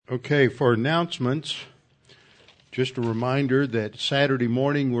Okay, for announcements, just a reminder that Saturday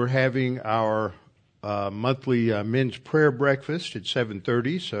morning we're having our monthly men's prayer breakfast at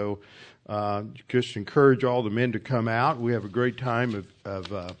 7:30. So just encourage all the men to come out. We have a great time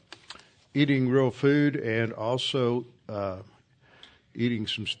of eating real food and also eating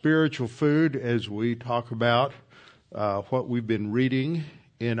some spiritual food as we talk about what we've been reading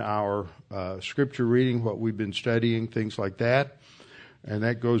in our scripture reading, what we've been studying, things like that. And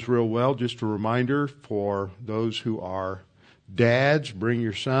that goes real well. Just a reminder for those who are dads, bring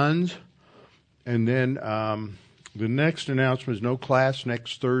your sons. And then the next announcement is no class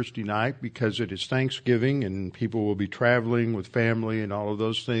next Thursday night because it is Thanksgiving and people will be traveling with family and all of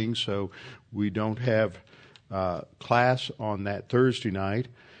those things. So we don't have class on that Thursday night.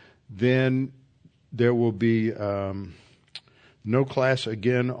 Then there will be no class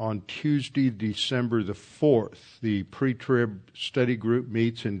again on Tuesday, December the 4th. The pre-trib study group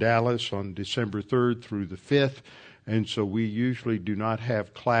meets in Dallas on December 3rd through the 5th, and so we usually do not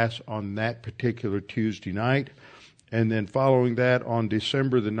have class on that particular Tuesday night. And then following that, on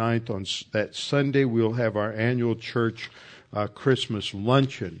December the 9th, on that Sunday, we'll have our annual church Christmas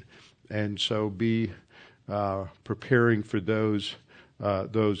luncheon, and so be preparing for those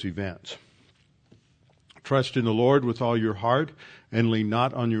events. Trust in the Lord with all your heart and lean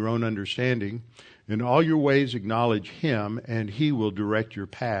not on your own understanding. In all your ways acknowledge Him, and He will direct your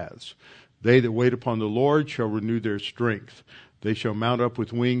paths. They that wait upon the Lord shall renew their strength. They shall mount up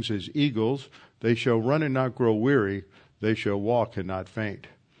with wings as eagles. They shall run and not grow weary. They shall walk and not faint.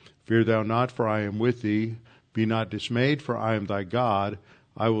 Fear thou not, for I am with thee. Be not dismayed, for I am thy God.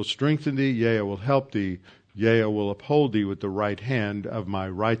 I will strengthen thee, yea, I will help thee. Yea, I will uphold thee with the right hand of my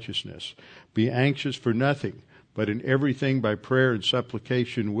righteousness. Be anxious for nothing, but in everything by prayer and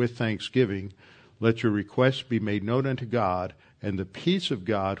supplication with thanksgiving, let your requests be made known unto God, and the peace of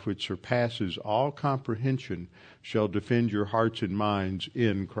God, which surpasses all comprehension, shall defend your hearts and minds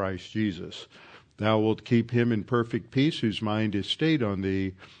in Christ Jesus. Thou wilt keep him in perfect peace, whose mind is stayed on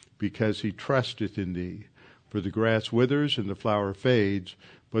thee, because he trusteth in thee. For the grass withers and the flower fades,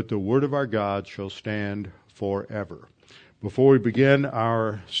 but the word of our God shall stand forever. Before we begin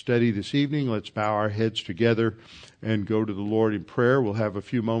our study this evening, let's bow our heads together and go to the Lord in prayer. We'll have a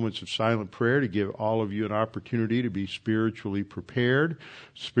few moments of silent prayer to give all of you an opportunity to be spiritually prepared,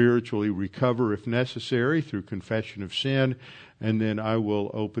 spiritually recover if necessary through confession of sin, and then I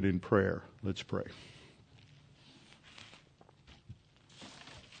will open in prayer. Let's pray.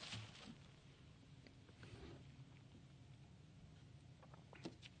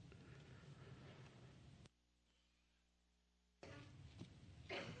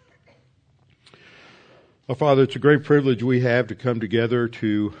 Well, Father, it's a great privilege we have to come together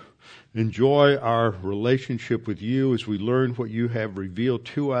to enjoy our relationship with you as we learn what you have revealed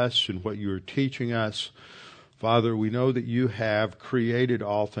to us and what you are teaching us. Father, we know that you have created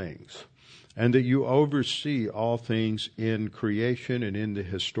all things and that you oversee all things in creation and in the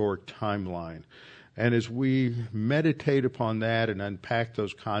historic timeline. And as we meditate upon that and unpack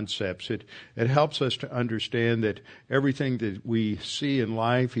those concepts, it helps us to understand that everything that we see in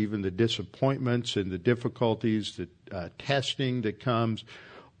life, even the disappointments and the difficulties, the testing that comes,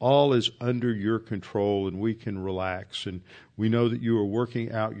 all is under your control and we can relax. And we know that you are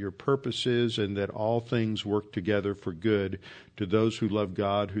working out your purposes and that all things work together for good to those who love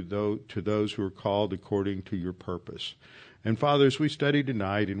God, to those who are called according to your purpose. And Father, as we study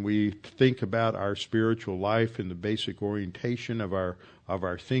tonight and we think about our spiritual life and the basic orientation of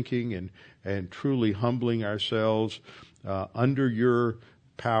our thinking and truly humbling ourselves under your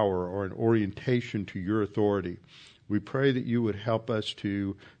power or an orientation to your authority, we pray that you would help us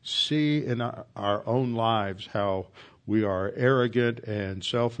to see in our own lives how we are arrogant and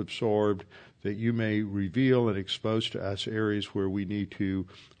self-absorbed, that you may reveal and expose to us areas where we need to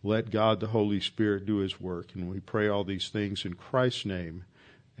let God, the Holy Spirit, do His work. And we pray all these things in Christ's name.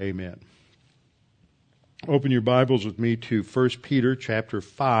 Amen. Open your Bibles with me to 1 Peter chapter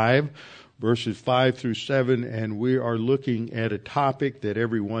 5, verses 5 through 7, and we are looking at a topic that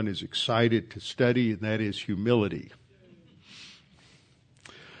everyone is excited to study, and that is humility.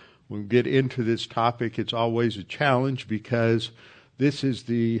 When we get into this topic, it's always a challenge because this is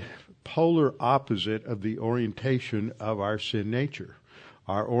the polar opposite of the orientation of our sin nature.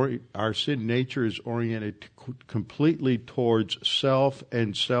 Our sin nature is oriented completely towards self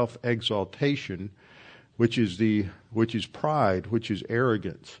and self-exaltation, which is pride, which is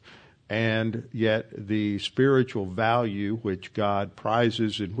arrogance. And yet the spiritual value which God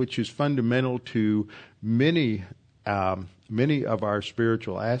prizes and which is fundamental to many of our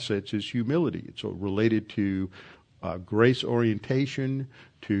spiritual assets is humility. It's related to grace orientation,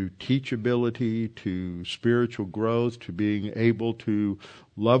 to teachability, to spiritual growth, to being able to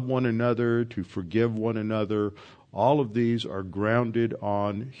love one another, to forgive one another. All of these are grounded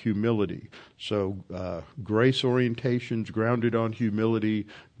on humility. So grace orientations grounded on humility,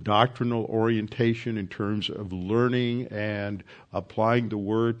 doctrinal orientation in terms of learning and applying the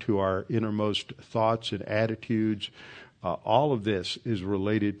Word to our innermost thoughts and attitudes. All of this is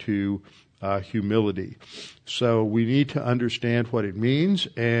related to humility. So we need to understand what it means,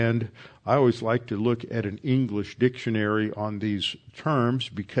 and I always like to look at an English dictionary on these terms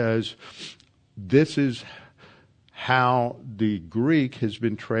because this is how the Greek has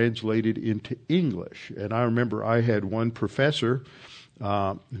been translated into English. And I remember I had one professor,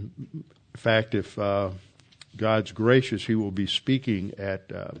 in fact, if God's gracious, he will be speaking at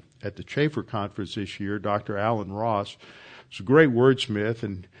the Chafer Conference this year, Dr. Alan Ross. He's a great wordsmith,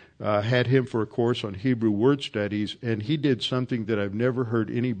 and had him for a course on Hebrew word studies, and he did something that I've never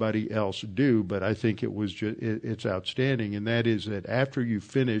heard anybody else do, but I think it's outstanding, and that is that after you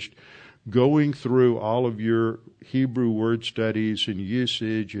finished going through all of your Hebrew word studies and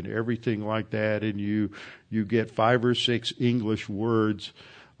usage and everything like that, and you get 5 or 6 English words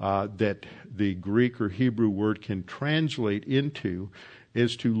that the Greek or Hebrew word can translate into,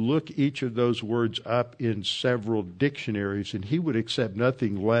 is to look each of those words up in several dictionaries, and he would accept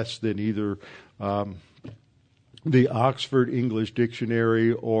nothing less than either the Oxford English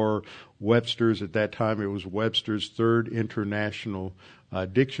Dictionary or Webster's. At that time, it was Webster's Third International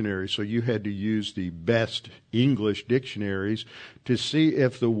Dictionary. So you had to use the best English dictionaries to see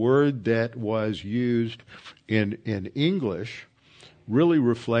if the word that was used in English really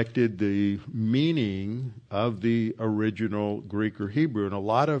reflected the meaning of the original Greek or Hebrew. And a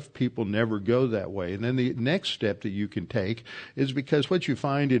lot of people never go that way. And then the next step that you can take is, because what you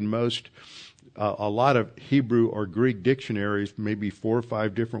find in a lot of Hebrew or Greek dictionaries, maybe 4 or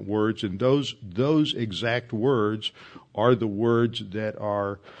 5 different words, and those exact words are the words that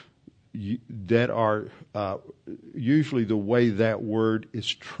are usually the way that word is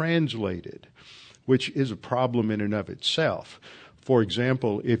translated, which is a problem in and of itself. For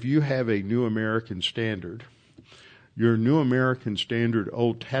example, if you have a New American Standard, your New American Standard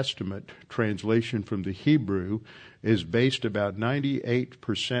Old Testament translation from the Hebrew is based about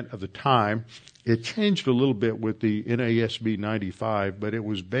 98% of the time. It changed a little bit with the NASB 95, but it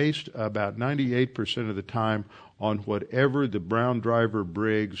was based about 98% of the time on whatever the Brown Driver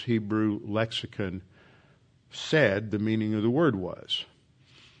Briggs Hebrew lexicon said the meaning of the word was.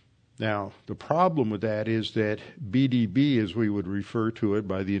 Now, the problem with that is that BDB, as we would refer to it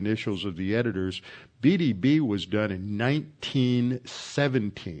by the initials of the editors, BDB was done in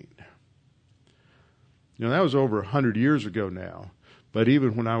 1917. That was over 100 years ago now. But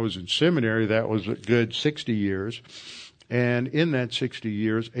even when I was in seminary, that was a good 60 years. And in that 60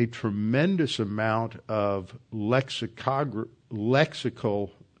 years, a tremendous amount of lexical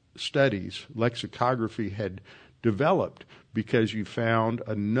studies, lexicography had developed, because you found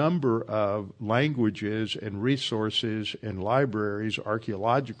a number of languages and resources and libraries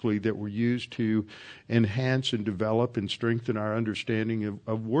archaeologically that were used to enhance and develop and strengthen our understanding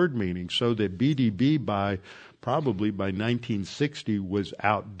of word meaning, so that BDB probably by 1960 was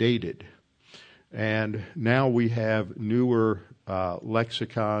outdated. And now we have newer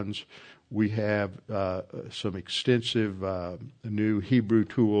lexicons. We have some extensive new Hebrew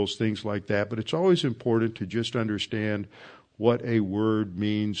tools, things like that. But it's always important to just understand what a word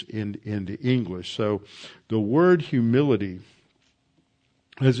means in the English. So the word humility,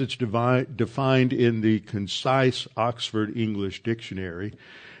 as it's defined in the concise Oxford English Dictionary,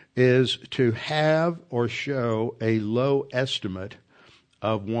 is to have or show a low estimate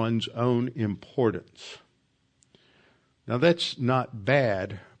of one's own importance. Now that's not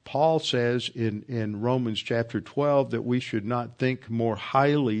bad. Paul says in Romans chapter 12 that we should not think more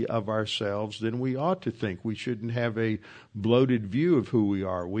highly of ourselves than we ought to think. We shouldn't have a bloated view of who we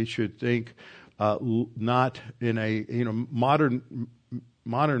are. We should think not in a modern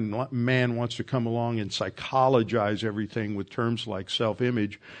man wants to come along and psychologize everything with terms like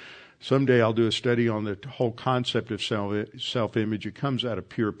self-image. Someday I'll do a study on the whole concept of self-image. It comes out of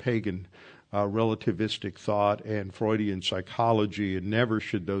pure pagan relativistic thought and Freudian psychology, and never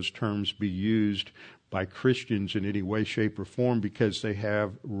should those terms be used by Christians in any way, shape, or form, because they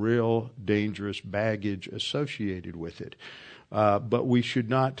have real dangerous baggage associated with it. But we should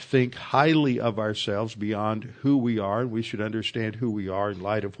not think highly of ourselves beyond who we are, and we should understand who we are in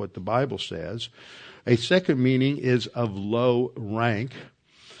light of what the Bible says. A second meaning is of low rank,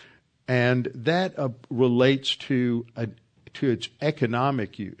 and that relates to to its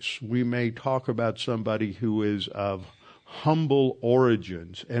economic use. We may talk about somebody who is of humble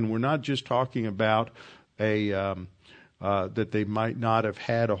origins, and we're not just talking about that they might not have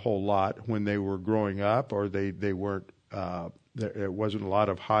had a whole lot when they were growing up, or they weren't. There wasn't a lot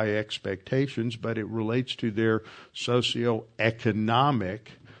of high expectations, but it relates to their socioeconomic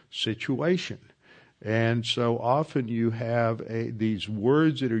situation. And so often you have these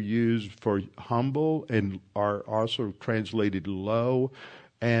words that are used for humble and are also translated low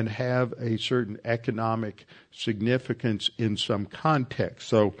and have a certain economic significance in some context.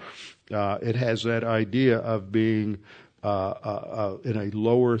 So it has that idea of being in a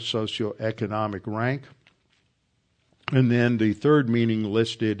lower socioeconomic rank. And then the third meaning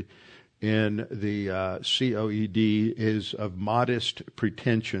listed in the COED is of modest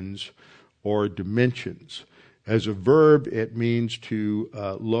pretensions or dimensions. As a verb, it means to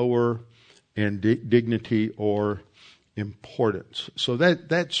lower in dignity or importance. So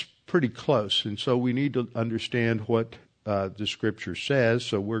that's pretty close. And so we need to understand what the Scripture says.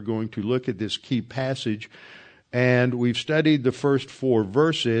 So we're going to look at this key passage. And we've studied the first 4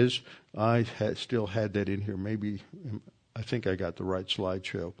 verses. I still had that in here. I think I got the right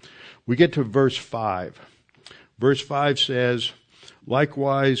slideshow. We get to verse 5. Verse 5 says,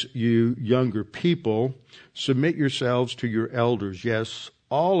 "Likewise, you younger people, submit yourselves to your elders. Yes,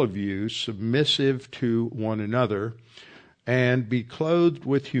 all of you, submissive to one another, and be clothed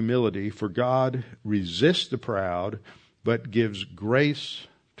with humility, for God resists the proud, but gives grace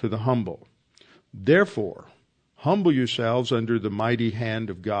to the humble. Therefore, humble yourselves under the mighty hand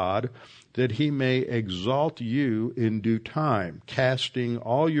of God, that he may exalt you in due time, casting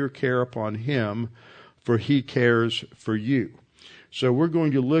all your care upon him, for he cares for you." So we're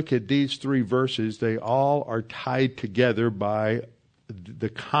going to look at these 3 verses. They all are tied together by the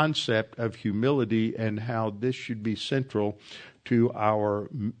concept of humility and how this should be central to our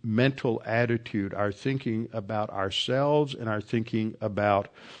mental attitude, our thinking about ourselves and our thinking about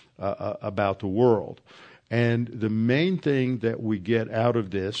the world. And the main thing that we get out of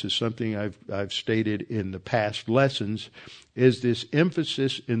this is something I've stated in the past lessons, is this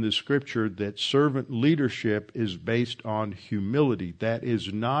emphasis in the Scripture that servant leadership is based on humility. That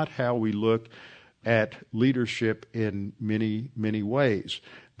is not how we look at leadership in many, many ways.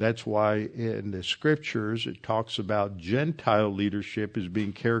 That's why in the Scriptures it talks about Gentile leadership as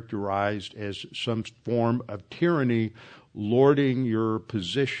being characterized as some form of tyranny, lording your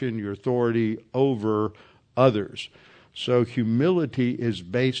position, your authority over others. So humility is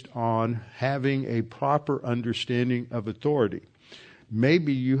based on having a proper understanding of authority.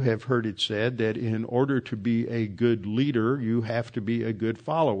 Maybe you have heard it said that in order to be a good leader, you have to be a good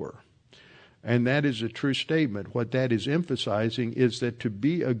follower. And that is a true statement. What that is emphasizing is that to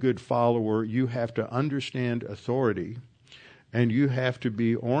be a good follower, you have to understand authority, and you have to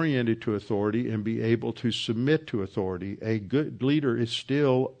be oriented to authority and be able to submit to authority. A good leader is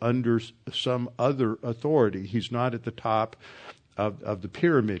still under some other authority. He's not at the top of the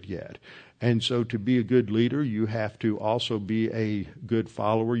pyramid yet. And so to be a good leader, you have to also be a good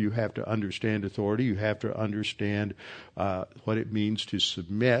follower. You have to understand authority. You have to understand what it means to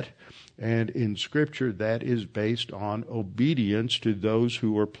submit. And in Scripture, that is based on obedience to those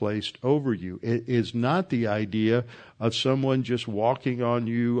who are placed over you. It is not the idea of someone just walking on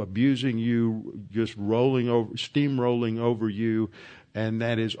you, abusing you, just steamrolling over you. And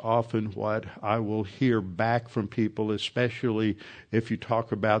that is often what I will hear back from people, especially if you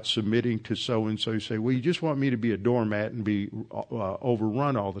talk about submitting to so-and-so. You say, well, you just want me to be a doormat and be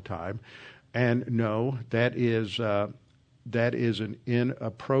overrun all the time. And no, that is an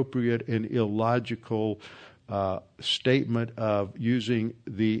inappropriate and illogical statement of using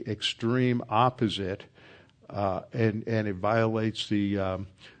the extreme opposite, and it violates the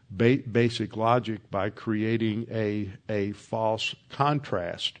basic logic by creating a false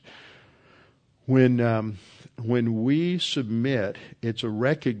contrast. When we submit, it's a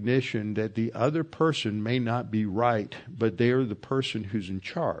recognition that the other person may not be right, but they are the person who's in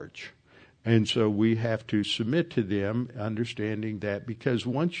charge. And so we have to submit to them, understanding that, because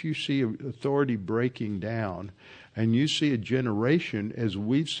once you see authority breaking down, and you see a generation, as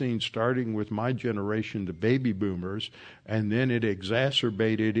we've seen starting with my generation, the baby boomers, and then it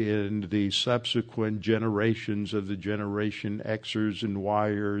exacerbated in the subsequent generations of the Generation Xers and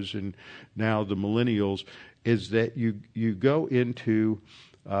Yers and now the millennials, is that you go into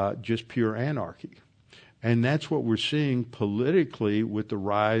just pure anarchy. And that's what we're seeing politically with the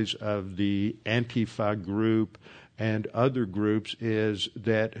rise of the Antifa group and other groups is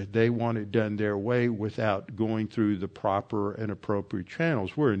that they want it done their way without going through the proper and appropriate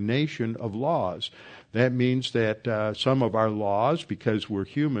channels. We're a nation of laws. That means that some of our laws, because we're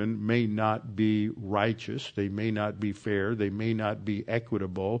human, may not be righteous, they may not be fair, they may not be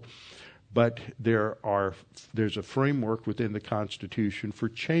equitable, but there's a framework within the Constitution for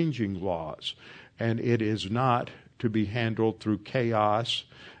changing laws, and it is not to be handled through chaos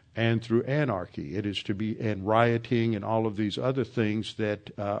and through anarchy. It is to be, and rioting and all of these other things that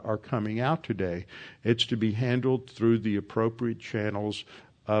are coming out today. It's to be handled through the appropriate channels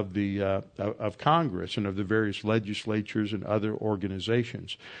of the of Congress and of the various legislatures and other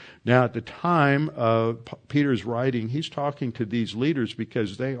organizations. Now, at the time of Peter's writing, he's talking to these leaders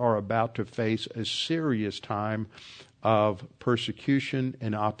because they are about to face a serious time of persecution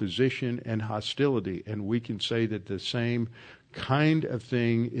and opposition and hostility. And we can say that the same kind of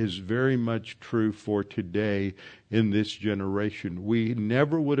thing is very much true for today in this generation. We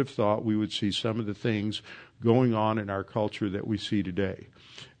never would have thought we would see some of the things going on in our culture that we see today.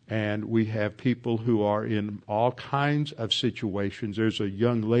 And we have people who are in all kinds of situations. There's a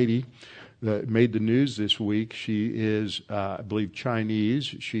young lady that made the news this week. She is, I believe, Chinese.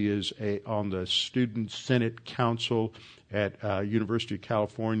 She is on the Student Senate Council at University of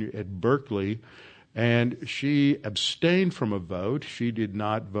California at Berkeley. And she abstained from a vote. She did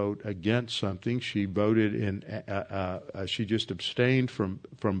not vote against something. She voted she just abstained from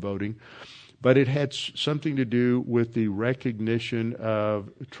voting. But it had something to do with the recognition of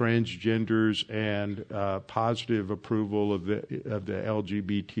transgenders and positive approval of the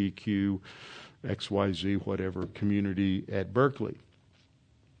LGBTQ, XYZ, whatever community at Berkeley.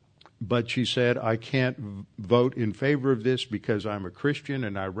 But she said, I can't vote in favor of this because I'm a Christian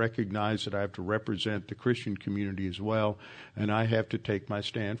and I recognize that I have to represent the Christian community as well, and I have to take my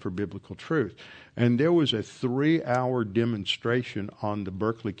stand for biblical truth. And there was a 3-hour demonstration on the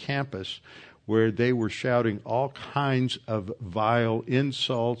Berkeley campus where they were shouting all kinds of vile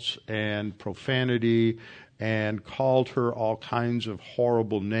insults and profanity and called her all kinds of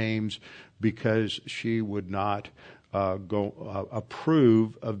horrible names because she would not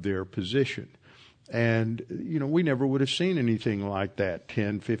approve of their position. And, we never would have seen anything like that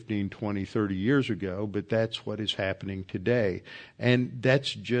 10, 15, 20, 30 years ago, but that's what is happening today. And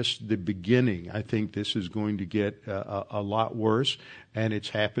that's just the beginning. I think this is going to get a lot worse, and it's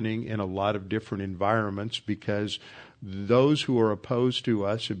happening in a lot of different environments because those who are opposed to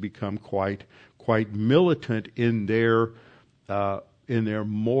us have become quite militant in their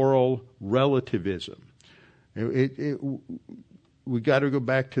moral relativism. We got to go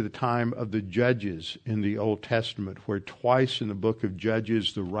back to the time of the judges in the Old Testament, where twice in the book of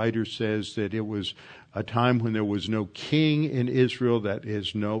Judges the writer says that it was a time when there was no king in Israel, that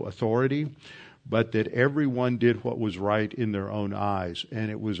is, no authority, but that everyone did what was right in their own eyes. And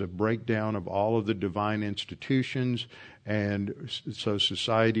it was a breakdown of all of the divine institutions, and so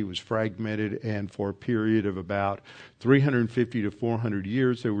society was fragmented, and for a period of about 350 to 400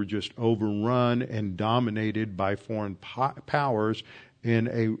 years, they were just overrun and dominated by foreign powers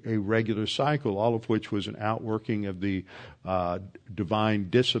in a regular cycle, all of which was an outworking of the divine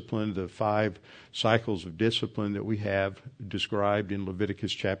discipline, the 5 cycles of discipline that we have described in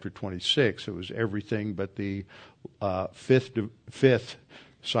Leviticus chapter 26. It was everything but the fifth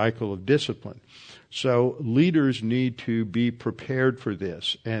cycle of discipline. So leaders need to be prepared for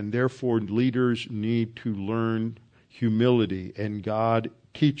this, and therefore leaders need to learn humility, and God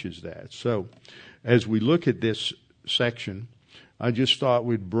teaches that. So as we look at this section, I just thought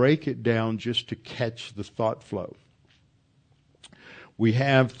we'd break it down just to catch the thought flow. We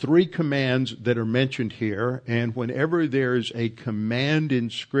have 3 commands that are mentioned here, and whenever there's a command in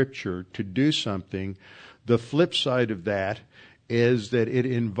Scripture to do something, the flip side of that is that it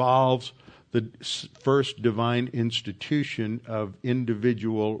involves the first divine institution of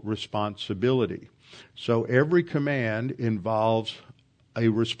individual responsibility. So every command involves a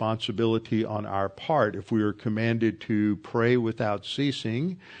responsibility on our part. If we are commanded to pray without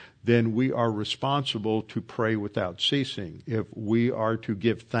ceasing, then we are responsible to pray without ceasing. If we are to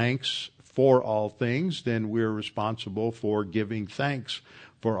give thanks for all things, then we're responsible for giving thanks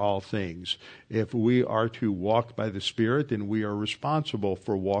for all things. If we are to walk by the Spirit, then we are responsible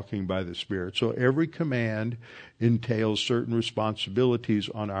for walking by the Spirit. So every command entails certain responsibilities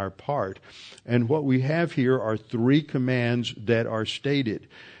on our part. And what we have here are 3 commands that are stated.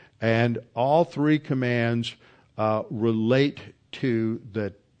 And all 3 commands relate to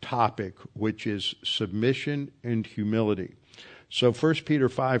the topic, which is submission and humility. So 1 Peter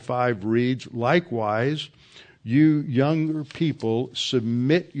 5:5 reads, "Likewise, you younger people,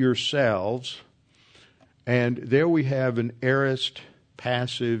 submit yourselves And there we have an aorist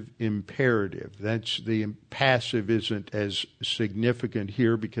passive imperative. That's the passive isn't as significant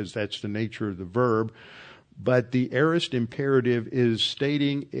here because that's the nature of the verb. But the aorist imperative is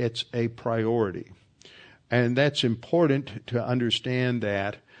stating it's a priority. And that's important to understand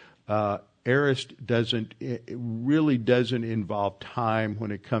that aorist really doesn't involve time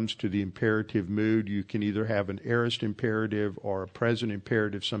when it comes to the imperative mood. You can either have an aorist imperative or a present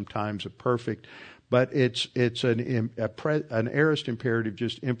imperative, sometimes a perfect. But an aorist imperative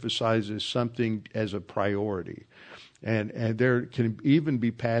just emphasizes something as a priority. And there can even be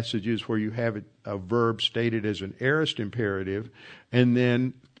passages where you have a verb stated as an aorist imperative and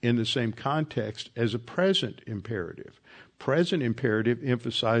then in the same context as a present imperative. Present imperative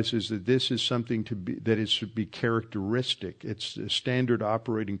emphasizes that this is something that is to be characteristic. It's a standard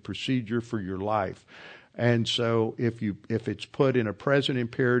operating procedure for your life. And so if it's put in a present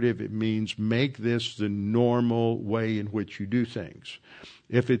imperative, it means make this the normal way in which you do things.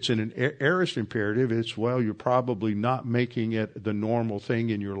 If it's in an aorist imperative, it's, well, you're probably not making it the normal thing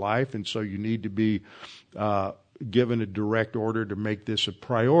in your life, and so you need to be given a direct order to make this a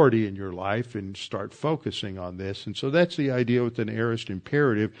priority in your life and start focusing on this. And so that's the idea with an aorist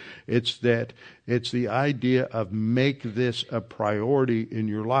imperative. It's the idea of make this a priority in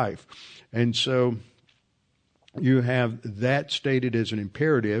your life. And so you have that stated as an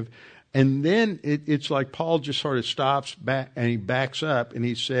imperative, and then it's like Paul just sort of stops back and he backs up and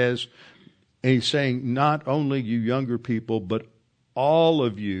he says, and he's saying, not only you younger people, but all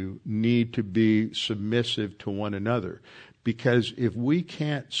of you need to be submissive to one another. Because if we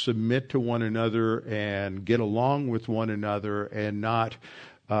can't submit to one another and get along with one another and not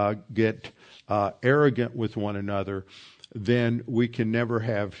get arrogant with one another, then we can never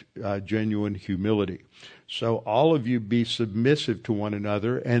have genuine humility. So all of you be submissive to one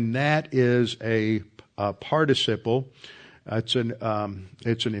another, and that is a participle. It's an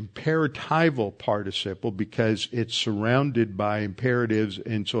imperatival participle because it's surrounded by imperatives,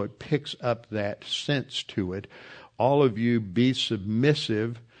 and so it picks up that sense to it. All of you be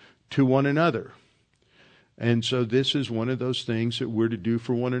submissive to one another. And so this is one of those things that we're to do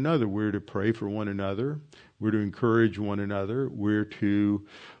for one another. We're to pray for one another. We're to encourage one another. We're to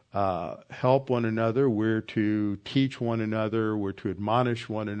help one another. We're to teach one another. We're to admonish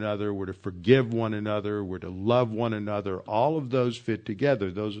one another. We're to forgive one another. We're to love one another. All of those fit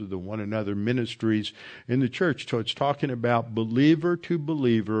together. Those are the one another ministries in the church. So it's talking about believer to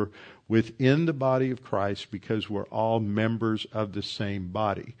believer within the body of Christ, because we're all members of the same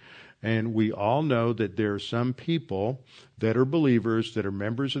body. And we all know that there are some people that are believers, that are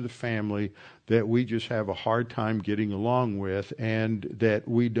members of the family, that we just have a hard time getting along with, and that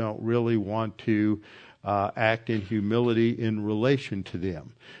we don't really want to act in humility in relation to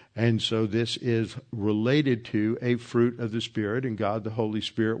them. And so this is related to a fruit of the Spirit and God the Holy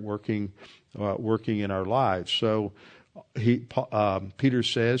Spirit working in our lives. So Peter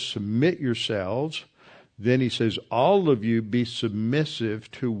says, submit yourselves. Then he says, all of you be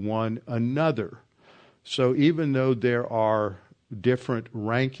submissive to one another. So even though there are different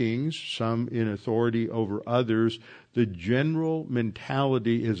rankings, some in authority over others, the general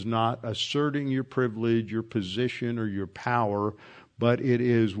mentality is not asserting your privilege, your position, or your power, but it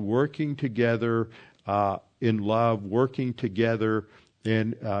is working together in love, working together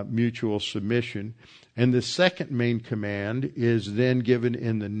in mutual submission. And the second main command is then given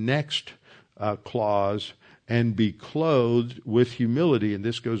in the next clause, and be clothed with humility. And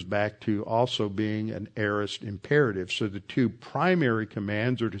this goes back to also being an aorist imperative. So the two primary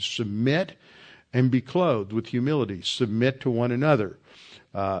commands are to submit and be clothed with humility. Submit to one another.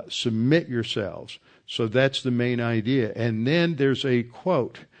 Submit yourselves. So that's the main idea. And then there's a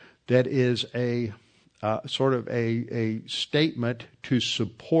quote that is a sort of a statement to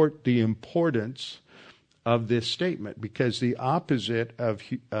support the importance of this statement, because the opposite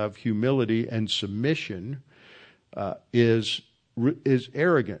of humility and submission is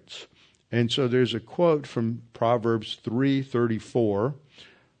arrogance. And so there's a quote from Proverbs 3:34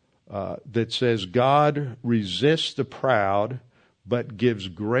 that says, God resists the proud, but gives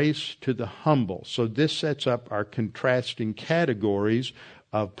grace to the humble. So this sets up our contrasting categories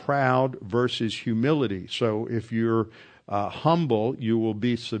of proud versus humility. So if you're humble, you will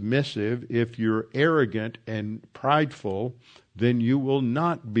be submissive. If you're arrogant and prideful, then you will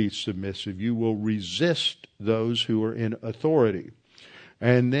not be submissive. You will resist those who are in authority.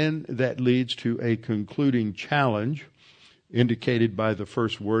 And then that leads to a concluding challenge indicated by the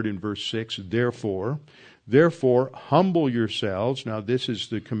first word in verse 6, therefore. Therefore, humble yourselves. Now this is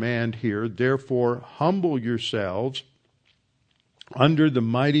the command here. Therefore, humble yourselves under the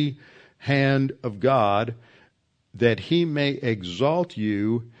mighty hand of God, that he may exalt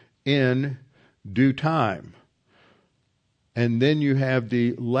you in due time. And then you have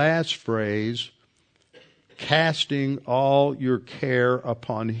the last phrase, casting all your care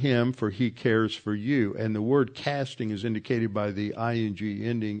upon him, for he cares for you. And the word casting is indicated by the ing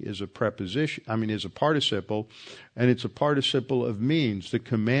ending is a preposition, is a participle, and it's a participle of means. The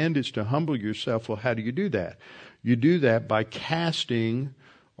command is to humble yourself. Well, how do you do that? You do that by casting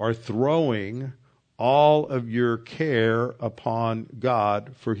or throwing all of your care upon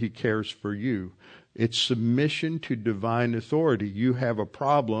God, for he cares for you. It's submission to divine authority. You have a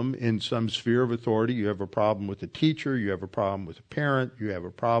problem in some sphere of authority. You have a problem with a teacher. You have a problem with a parent. You have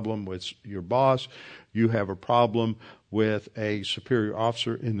a problem with your boss. You have a problem with a superior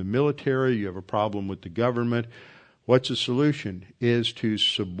officer in the military. You have a problem with the government. What's the solution? Is to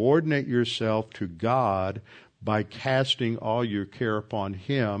subordinate yourself to God by casting all your care upon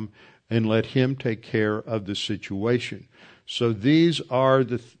him and let him take care of the situation. So these are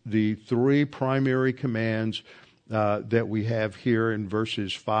the three primary commands that we have here in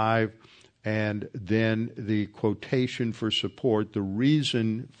verses 5, and then the quotation for support. The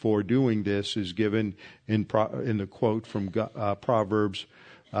reason for doing this is given in the quote from Proverbs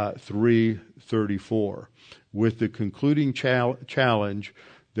 3:34, with the concluding challenge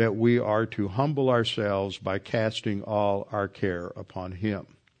that we are to humble ourselves by casting all our care upon him.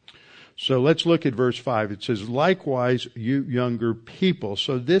 So let's look at verse 5. It says, likewise, you younger people.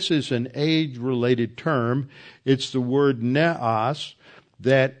 So this is an age-related term. It's the word neos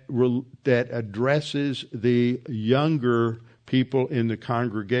that addresses the younger people in the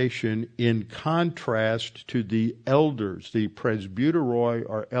congregation in contrast to the elders. The presbyteroi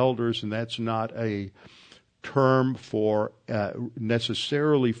are elders, and that's not a term for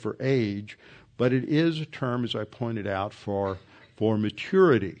necessarily for age, but it is a term, as I pointed out, for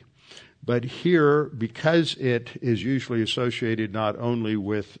maturity. But here, because it is usually associated not only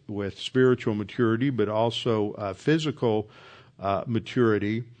with spiritual maturity, but also physical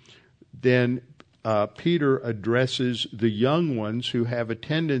maturity, then Peter addresses the young ones who have a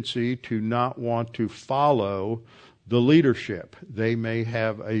tendency to not want to follow the leadership. They may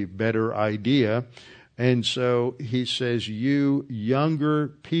have a better idea. And so he says, you younger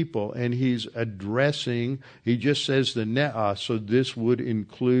people, and he just says the ne'ah, so this would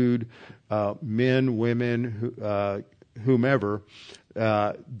include men, women, whomever,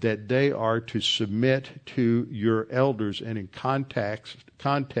 that they are to submit to your elders. And in context,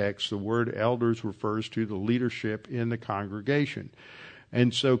 the word elders refers to the leadership in the congregation.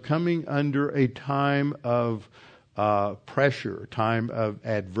 And so coming under a time of pressure, time of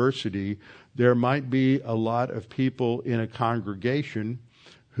adversity, there might be a lot of people in a congregation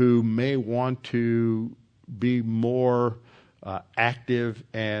who may want to be more active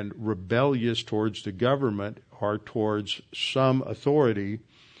and rebellious towards the government or towards some authority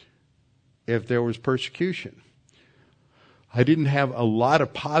if there was persecution. I didn't have a lot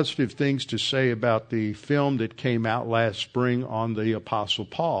of positive things to say about the film that came out last spring on the Apostle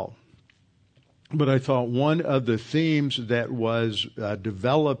Paul. But I thought one of the themes that was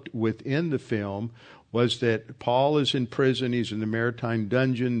developed within the film was that Paul is in prison. He's in the Maritime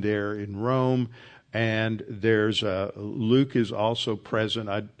dungeon there in Rome. And there's Luke is also present.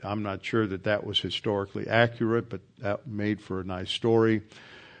 I'm not sure that was historically accurate, but that made for a nice story.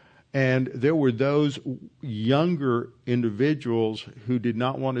 And there were those younger individuals who did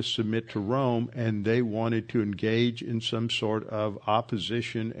not want to submit to Rome, and they wanted to engage in some sort of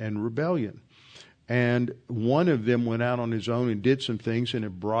opposition and rebellion. And one of them went out on his own and did some things, and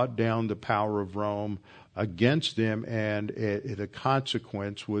it brought down the power of Rome against them, and the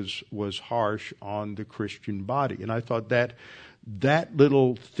consequence was harsh on the Christian body. And I thought that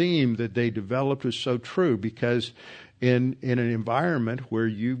little theme that they developed was so true, because in an environment where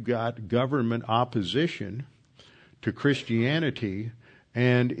you've got government opposition to Christianity,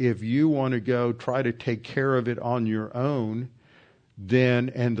 and if you want to go try to take care of it on your own,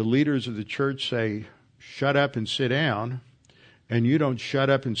 and the leaders of the church say, shut up and sit down, and you don't shut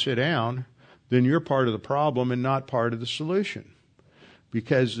up and sit down, then you're part of the problem and not part of the solution.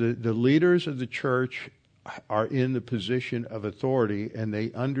 Because the leaders of the church are in the position of authority, and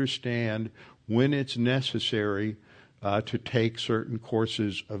they understand when it's necessary to take certain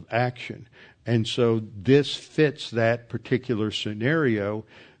courses of action. And so this fits that particular scenario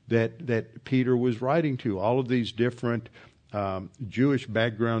that Peter was writing to. All of these different Jewish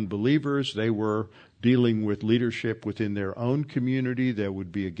background believers, they were dealing with leadership within their own community that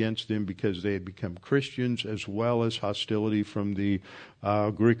would be against them because they had become Christians, as well as hostility from the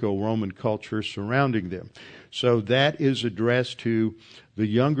Greco-Roman culture surrounding them. So that is addressed to the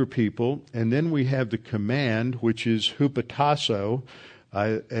younger people. And then we have the command, which is hupotasso.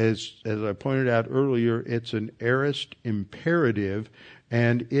 As I pointed out earlier, it's an aorist imperative,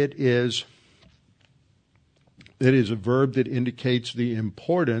 and it is a verb that indicates the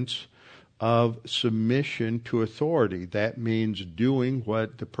importance of submission to authority. That means doing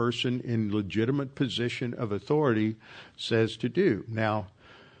what the person in legitimate position of authority says to do. Now,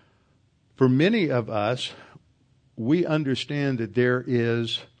 for many of us, we understand that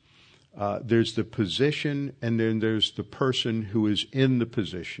there's the position, and then there's the person who is in the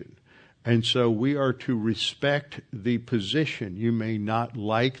position. And so we are to respect the position. You may not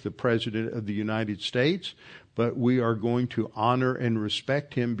like the President of the United States, but we are going to honor and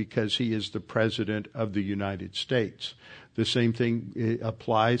respect him because he is the President of the United States. The same thing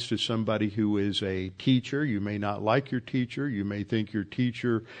applies to somebody who is a teacher. You may not like your teacher. You may think your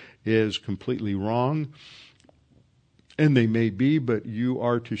teacher is completely wrong. And they may be, but you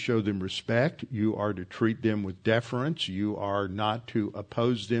are to show them respect. You are to treat them with deference. You are not to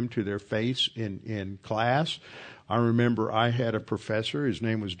oppose them to their face in class. I remember I had a professor. His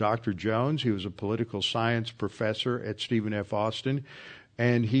name was Dr. Jones. He was a political science professor at Stephen F. Austin,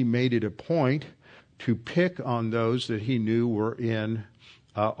 and he made it a point to pick on those that he knew were in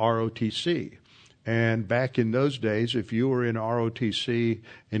ROTC. And back in those days, if you were in ROTC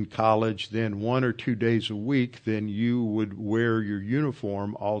in college, then 1 or 2 days a week, then you would wear your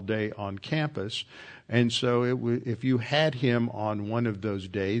uniform all day on campus. And so if you had him on one of those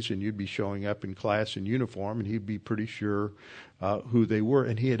days, and you'd be showing up in class in uniform, and he'd be pretty sure who they were.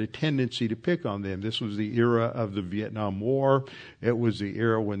 And he had a tendency to pick on them. This was the era of the Vietnam War. It was the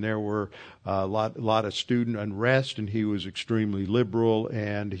era when there were a lot of student unrest, and he was extremely liberal,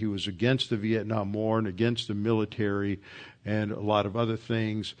 and he was against the Vietnam War and against the military and a lot of other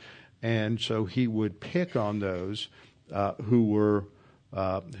things. And so he would pick on those who were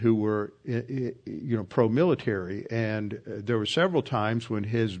pro-military. And there were several times when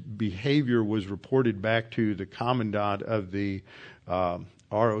his behavior was reported back to the commandant of the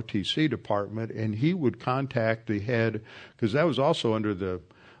ROTC department, and he would contact the head, because that was also under the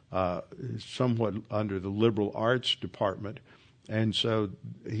somewhat under the liberal arts department. And so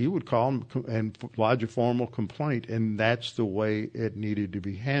he would call him and lodge a formal complaint, and that's the way it needed to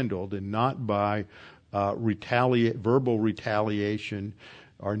be handled, and not by verbal retaliation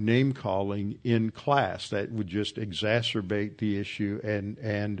or name calling in class. That would just exacerbate the issue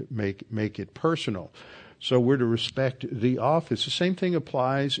and make it personal. So we're to respect the office. The same thing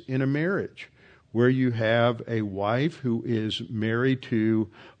applies in a marriage, where you have a wife who is married to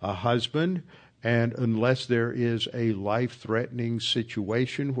a husband, and unless there is a life-threatening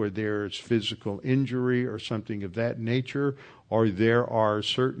situation where there's physical injury or something of that nature, or there are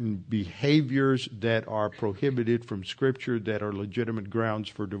certain behaviors that are prohibited from Scripture that are legitimate grounds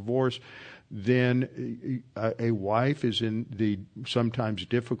for divorce, then a wife is in the sometimes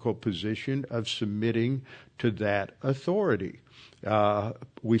difficult position of submitting to that authority.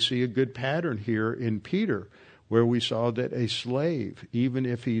 We see a good pattern here in Peter, where we saw that a slave, even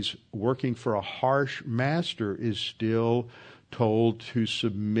if he's working for a harsh master, is still told to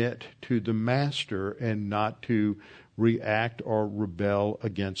submit to the master and not to react or rebel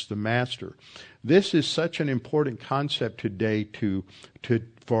against the master. This is such an important concept today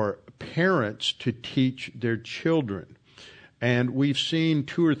for parents to teach their children. And we've seen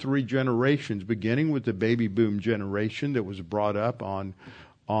 2 or 3 generations, beginning with the baby boom generation that was brought up on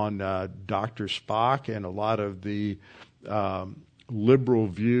Dr. Spock and a lot of the liberal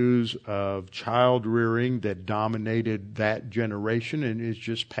views of child rearing that dominated that generation, and is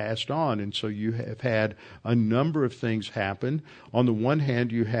just passed on. And so you have had a number of things happen. On the one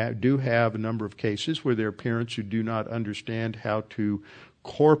hand, you do have a number of cases where there are parents who do not understand how to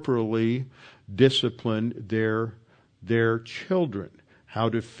corporally discipline their children, how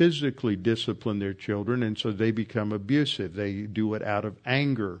to physically discipline their children, and so they become abusive. They do it out of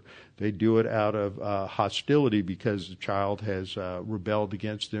anger. They do it out of hostility because the child has rebelled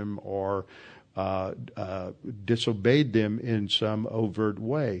against them or disobeyed them in some overt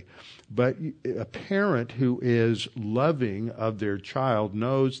way. But a parent who is loving of their child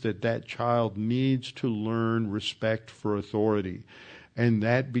knows that that child needs to learn respect for authority. And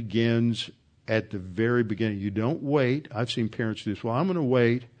that begins at the very beginning. You don't wait. I've seen parents do this. Well, I'm going to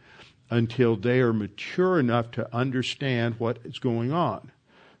wait until they are mature enough to understand what is going on.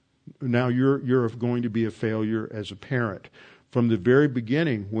 Now you're going to be a failure as a parent. from the very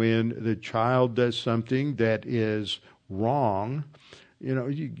beginning, when the child does something that is wrong,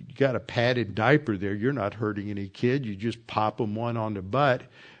 you got a padded diaper there. You're not hurting any kid. You just pop them one on the butt,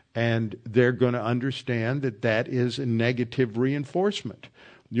 and they're going to understand that that is a negative reinforcement.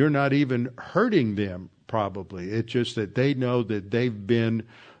 You're not even hurting them, probably. It's just that they know that they've been,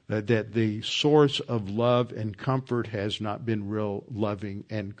 that the source of love and comfort has not been real loving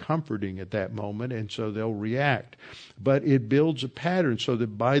and comforting at that moment, and so they'll react. But it builds a pattern so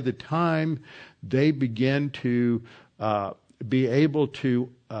that by the time they begin to be able to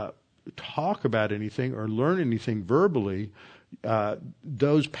talk about anything or learn anything verbally,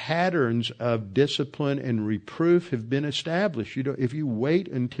 those patterns of discipline and reproof have been established. If you wait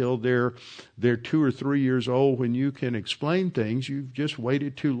until they're 2 or 3 years old when you can explain things, you've just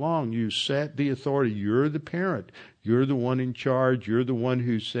waited too long. You set the authority. You're the parent. You're the one in charge. You're the one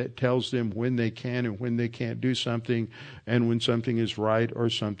who tells them when they can and when they can't do something, and when something is right or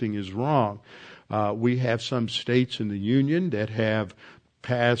something is wrong. We have some states in the union that have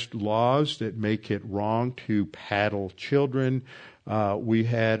passed laws that make it wrong to paddle children. We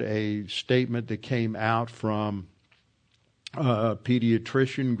had a statement that came out from a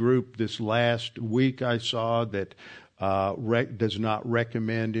pediatrician group this last week I saw that does not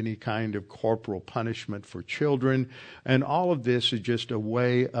recommend any kind of corporal punishment for children. And all of this is just a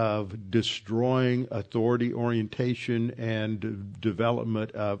way of destroying authority orientation and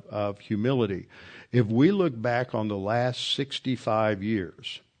development of humility. If we look back on the last 65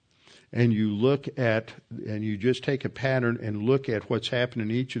 years, and you just take a pattern and look at what's happened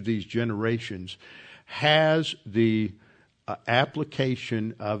in each of these generations, has the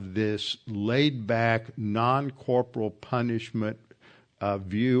application of this laid-back, non-corporal punishment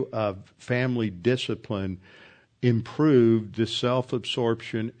view of family discipline improved the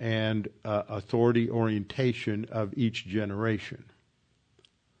self-absorption and authority orientation of each generation?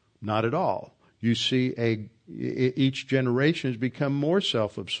 Not at all. You see each generation has become more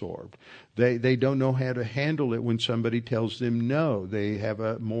self-absorbed. They don't know how to handle it when somebody tells them no. They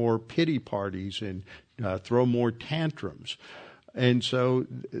have more pity parties and throw more tantrums. And so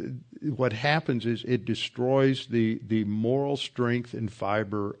what happens is it destroys the moral strength and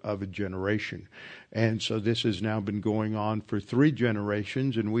fiber of a generation. And so this has now been going on for 3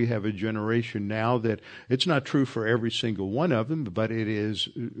 generations, and we have a generation now that it's not true for every single one of them, but it is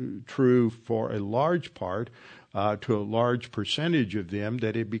true for a large part, to a large percentage of them,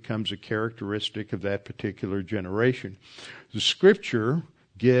 that it becomes a characteristic of that particular generation. The Scripture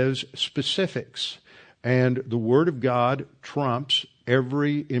gives specifics, and the Word of God trumps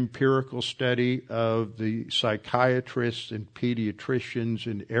every empirical study of the psychiatrists and pediatricians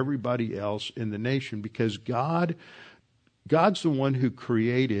and everybody else in the nation, because God's the one who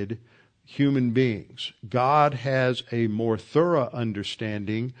created human beings. God has a more thorough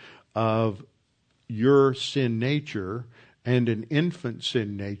understanding of your sin nature and an infant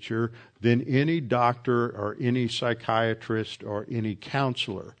sin nature than any doctor or any psychiatrist or any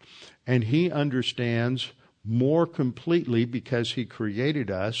counselor. And He understands more completely, because He created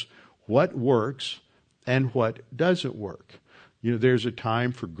us, what works and what doesn't work. There's a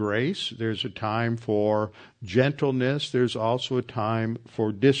time for grace. There's a time for gentleness. There's also a time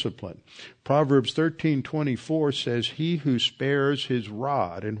for discipline. Proverbs 13:24 says, "He who spares his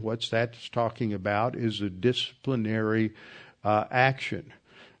rod," and what's that's talking about is a disciplinary action,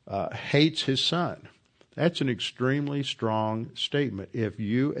 hates his son. That's an extremely strong statement. If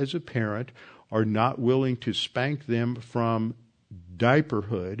you as a parent are not willing to spank them from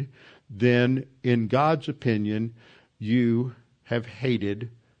diaperhood, then in God's opinion, you have hated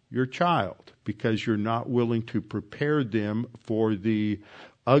your child, because you're not willing to prepare them for the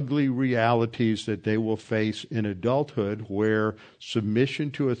ugly realities that they will face in adulthood, where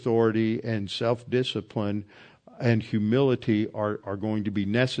submission to authority and self-discipline and humility are going to be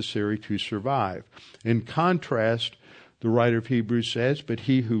necessary to survive. In contrast, the writer of Hebrews says, "But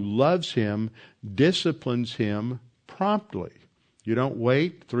he who loves him disciplines him promptly." You don't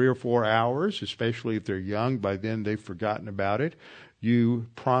wait 3 or 4 hours, especially if they're young. By then they've forgotten about it. You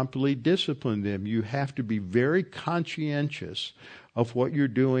promptly discipline them. You have to be very conscientious of what you're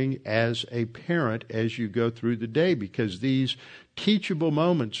doing as a parent as you go through the day, because these teachable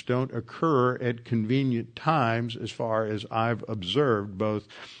moments don't occur at convenient times, as far as I've observed, both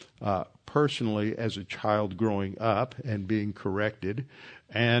personally as a child growing up and being corrected,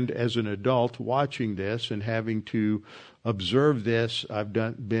 and as an adult watching this and having to observe this. I've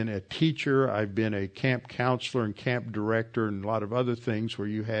been a teacher, I've been a camp counselor and camp director and a lot of other things where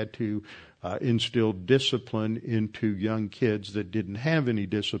you had to instill discipline into young kids that didn't have any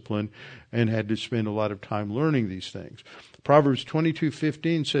discipline and had to spend a lot of time learning these things. Proverbs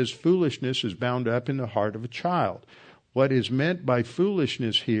 22:15 says, foolishness is bound up in the heart of a child. What is meant by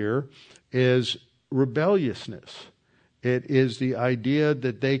foolishness here is rebelliousness. It is the idea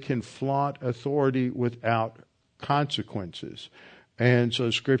that they can flaunt authority without consequences. And so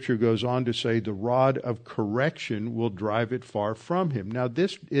Scripture goes on to say the rod of correction will drive it far from him. Now,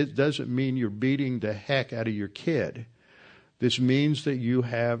 it doesn't mean you're beating the heck out of your kid. This means that you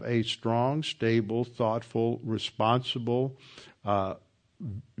have a strong, stable, thoughtful, responsible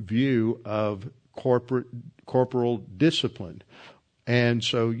view of corporal discipline. And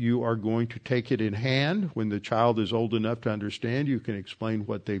so you are going to take it in hand. When the child is old enough to understand, you can explain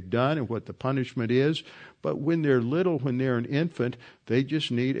what they've done and what the punishment is. But when they're little, when they're an infant, they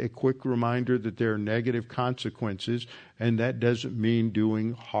just need a quick reminder that there are negative consequences, and that doesn't mean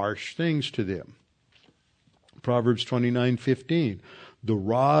doing harsh things to them. Proverbs 29:15, the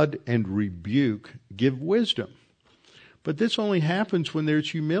rod and rebuke give wisdom. But this only happens when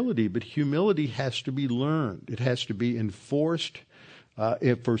there's humility. But humility has to be learned. It has to be enforced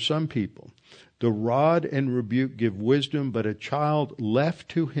for some people. The rod and rebuke give wisdom, but a child left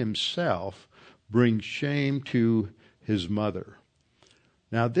to himself brings shame to his mother.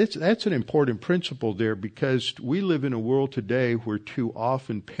 Now, that's an important principle there, because we live in a world today where too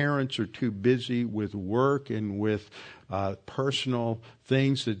often parents are too busy with work and with personal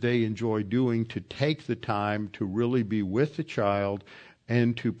things that they enjoy doing to take the time to really be with the child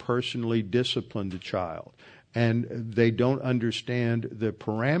and to personally discipline the child. And they don't understand the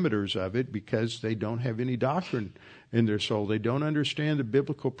parameters of it because they don't have any doctrine in their soul. They don't understand the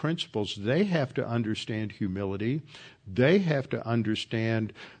biblical principles. They have to understand humility. They have to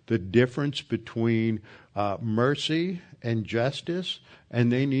understand the difference between mercy and justice. And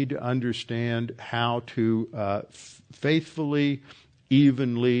they need to understand how to faithfully,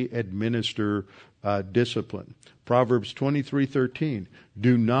 evenly administer discipline. Proverbs 23:13,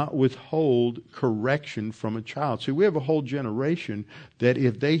 do not withhold correction from a child. See, we have a whole generation that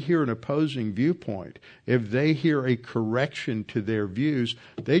if they hear an opposing viewpoint, if they hear a correction to their views,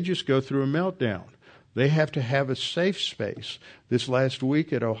 they just go through a meltdown. They have to have a safe space. This last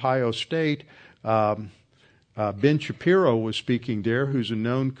week at Ohio State, Ben Shapiro was speaking there, who's a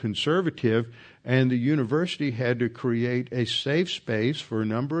known conservative, and the university had to create a safe space for a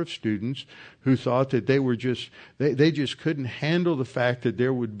number of students who thought that they just couldn't handle the fact that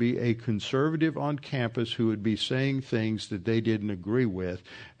there would be a conservative on campus who would be saying things that they didn't agree with.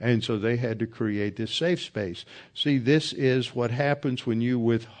 And so they had to create this safe space. See, this is what happens when you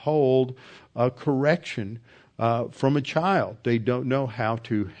withhold a correction from a child. They don't know how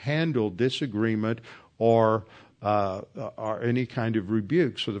to handle disagreement or any kind of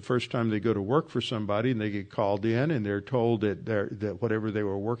rebuke. So the first time they go to work for somebody and they get called in and they're told that whatever they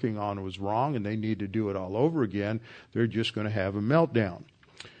were working on was wrong and they need to do it all over again, they're just going to have a meltdown.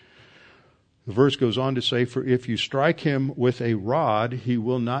 The verse goes on to say, for if you strike him with a rod, he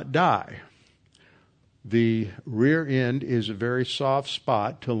will not die. The rear end is a very soft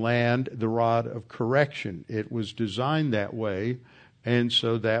spot to land the rod of correction. It was designed that way. And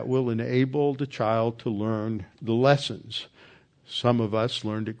so that will enable the child to learn the lessons. Some of us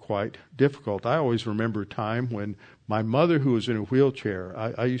learned it quite difficult. I always remember a time when my mother, who was in a wheelchair,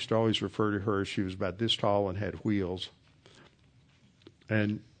 I used to always refer to her as she was about this tall and had wheels.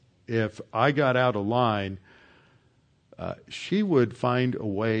 And if I got out of line, she would find a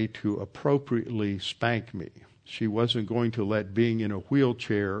way to appropriately spank me. She wasn't going to let being in a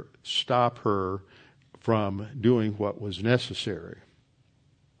wheelchair stop her from doing what was necessary.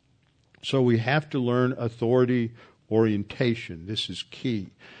 So we have to learn authority orientation. This is key.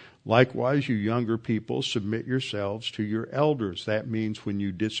 Likewise, you younger people, submit yourselves to your elders. That means when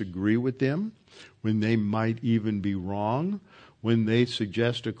you disagree with them, when they might even be wrong, when they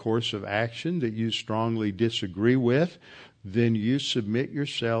suggest a course of action that you strongly disagree with, then you submit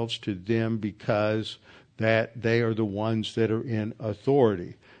yourselves to them because that they are the ones that are in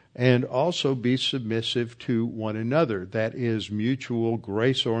authority. And also be submissive to one another. That is mutual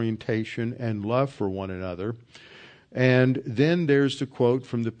grace orientation and love for one another. And then there's the quote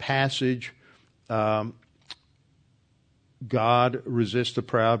from the passage God resists the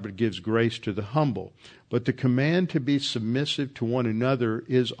proud but gives grace to the humble. But the command to be submissive to one another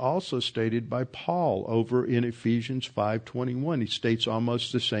is also stated by Paul over in Ephesians 5:21. He states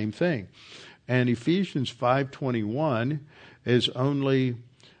almost the same thing. And Ephesians 5:21 is only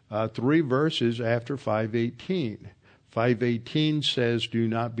 3 verses after 5:18. 5:18 says, do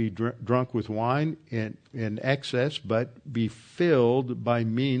not be drunk with wine in excess, but be filled by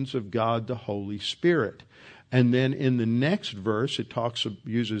means of God the Holy Spirit. And then in the next verse, it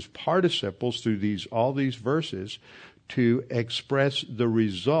uses participles through all these verses to express the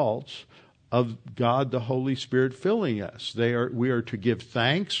results of God the Holy Spirit filling us. We are to give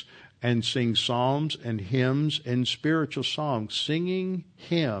thanks and sing psalms and hymns and spiritual songs. Singing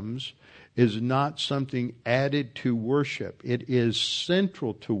hymns is not something added to worship. It is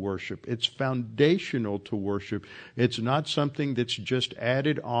central to worship. It's foundational to worship. It's not something that's just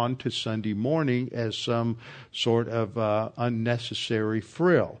added on to Sunday morning as some sort of unnecessary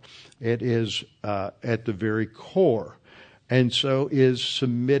frill. It is at the very core. And so is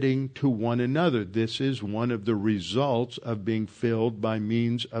submitting to one another. This is one of the results of being filled by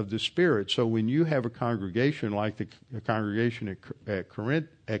means of the Spirit. So when you have a congregation like the congregation at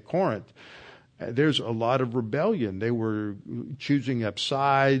Corinth, there's a lot of rebellion. They were choosing up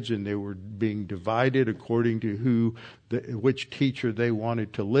sides, and they were being divided according to which teacher they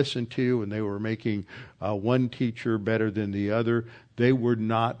wanted to listen to, and they were making one teacher better than the other. They were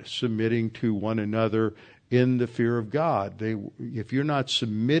not submitting to one another in the fear of God. If you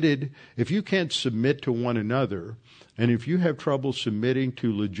can't submit to one another, and if you have trouble submitting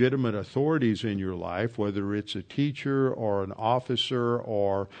to legitimate authorities in your life, whether it's a teacher or an officer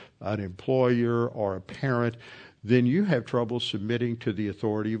or an employer or a parent, then you have trouble submitting to the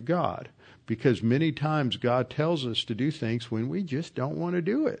authority of God. Because many times God tells us to do things when we just don't want to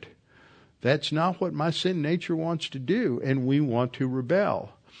do it. That's not what my sin nature wants to do, and we want to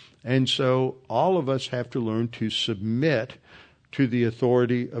rebel. And so all of us have to learn to submit to the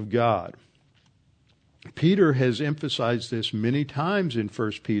authority of God. Peter has emphasized this many times in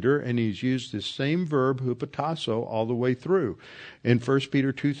 1 Peter, and he's used this same verb, hupotasso, all the way through. In 1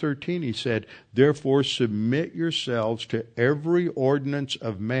 Peter 2:13, he said, therefore submit yourselves to every ordinance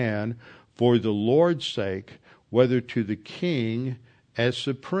of man for the Lord's sake, whether to the king as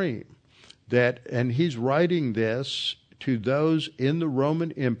supreme. And he's writing this to those in the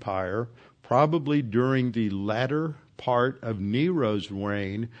Roman Empire, probably during the latter part of Nero's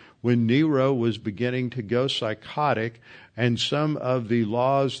reign, when Nero was beginning to go psychotic, and some of the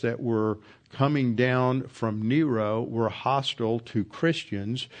laws that were coming down from Nero were hostile to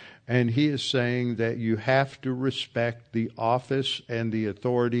Christians. And he is saying that you have to respect the office and the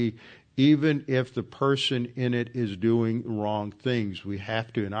authority, even if the person in it is doing wrong things. We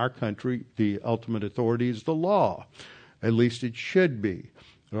have to, in our country, the ultimate authority is the law. At least it should be.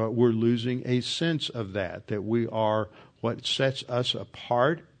 We're losing a sense of that we are, what sets us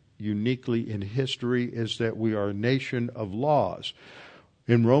apart uniquely in history is that we are a nation of laws.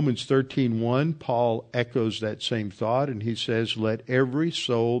 In Romans 13:1, Paul echoes that same thought, and he says, let every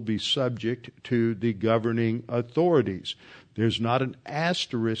soul be subject to the governing authorities. There's not an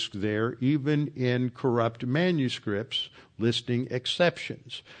asterisk there, even in corrupt manuscripts listing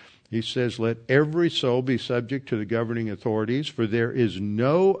exceptions. He says, let every soul be subject to the governing authorities, for there is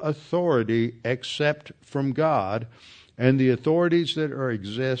no authority except from God, and the authorities that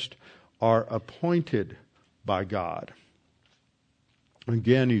exist are appointed by God.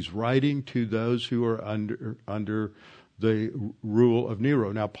 Again, he's writing to those who are under the rule of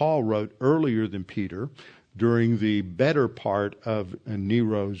Nero. Now, Paul wrote earlier than Peter, during the better part of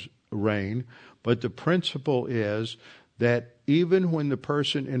Nero's reign, but the principle is that even when the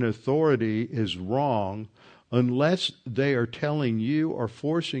person in authority is wrong, unless they are telling you or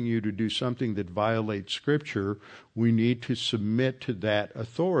forcing you to do something that violates Scripture, we need to submit to that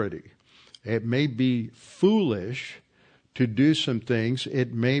authority. It may be foolish to do some things.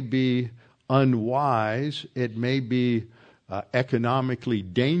 It may be unwise. It may be economically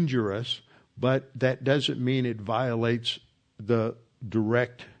dangerous, but that doesn't mean it violates the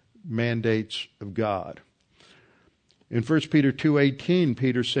direct mandates of God. In 1 Peter 2:18,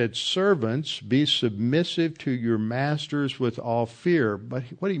 Peter said, servants, be submissive to your masters with all fear. But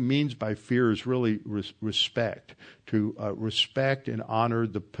what he means by fear is really respect, to respect and honor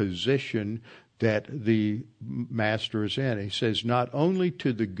the position that the master is in. He says, not only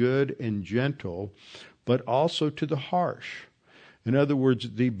to the good and gentle, but also to the harsh. In other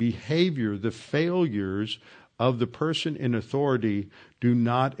words, the behavior, the failures of the person in authority do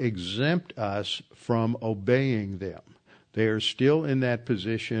not exempt us from obeying them. They are still in that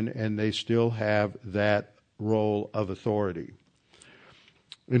position, and they still have that role of authority.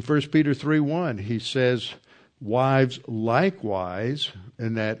 In 1 Peter 3:1, he says, wives likewise,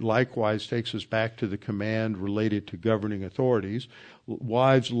 and that likewise takes us back to the command related to governing authorities.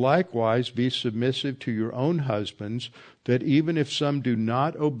 Wives likewise be submissive to your own husbands, that even if some do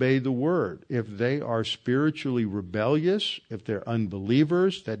not obey the word, if they are spiritually rebellious, if they're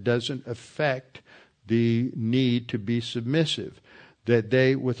unbelievers, that doesn't affect the need to be submissive. That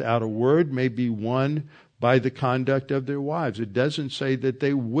they, without a word, may be won by the conduct of their wives. It doesn't say that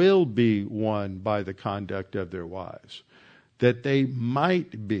they will be won by the conduct of their wives. That they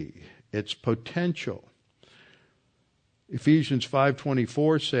might be. It's potential. Ephesians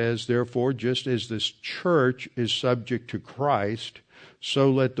 5:24 says, therefore, just as this church is subject to Christ, so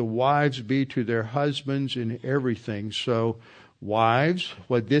let the wives be to their husbands in everything. So, wives,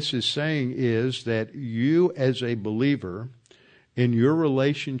 what this is saying is that you as a believer, in your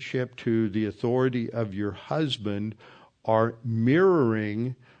relationship to the authority of your husband, are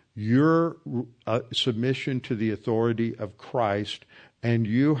mirroring your submission to the authority of Christ, and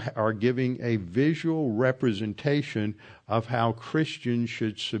you are giving a visual representation of how Christians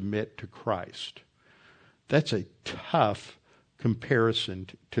should submit to Christ. That's a tough comparison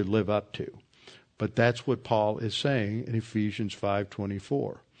to live up to. But that's what Paul is saying in Ephesians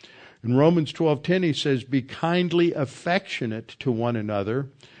 5:24. In Romans 12:10 he says, be kindly affectionate to one another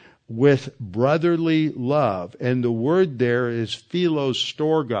with brotherly love. And the word there is philos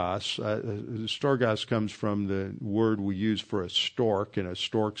storgos. Storgos comes from the word we use for a stork, and a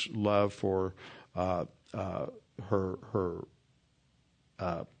stork's love for her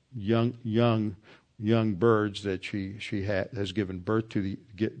young birds that she has given birth to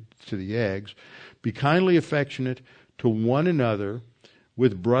the eggs. Be kindly affectionate to one another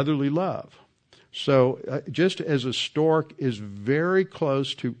with brotherly love. So just as a stork is very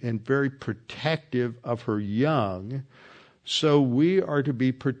close to and very protective of her young, so we are to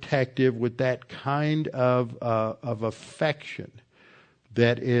be protective with that kind of affection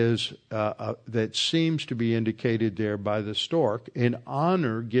that is that seems to be indicated there by the stork, in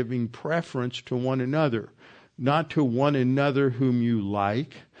honor, giving preference to one another, not to one another whom you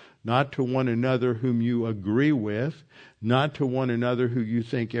like, not to one another whom you agree with, not to one another who you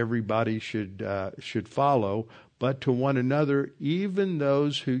think everybody should follow, but to one another, even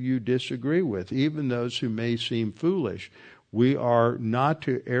those who you disagree with, even those who may seem foolish. We are not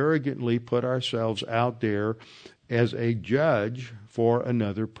to arrogantly put ourselves out there as a judge for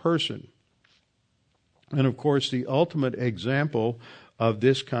another person. And of course, the ultimate example of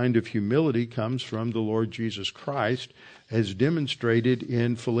this kind of humility comes from the Lord Jesus Christ, as demonstrated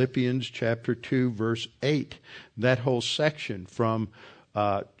in Philippians chapter 2, verse 8. That whole section from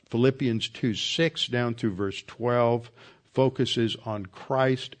Philippians 2:6 down through verse 12 focuses on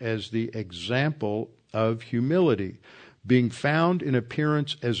Christ as the example of humility. Being found in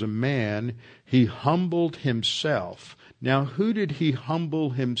appearance as a man, he humbled himself. Now, who did he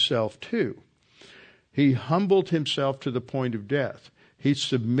humble himself to? He humbled himself to the point of death. He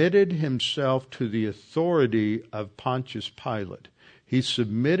submitted himself to the authority of Pontius Pilate. He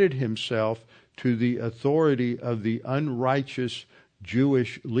submitted himself to the authority of the unrighteous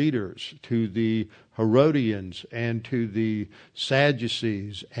Jewish leaders, to the Herodians and to the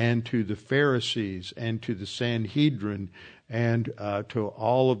Sadducees and to the Pharisees and to the Sanhedrin and to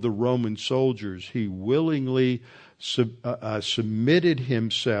all of the Roman soldiers. He willingly submitted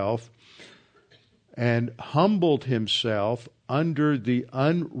himself and humbled himself under the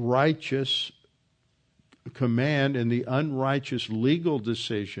unrighteous command and the unrighteous legal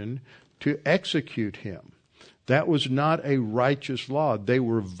decision to execute him. That was not a righteous law. They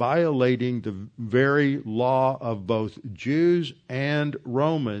were violating the very law of both Jews and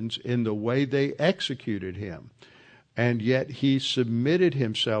Romans in the way they executed him. And yet he submitted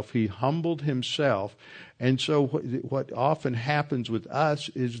himself, he humbled himself. And so what often happens with us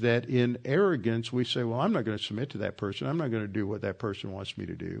is that in arrogance we say, well, I'm not going to submit to that person. I'm not going to do what that person wants me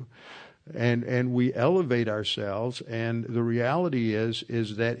to do. And we elevate ourselves. And the reality is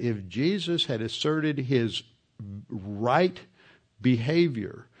that if Jesus had asserted his right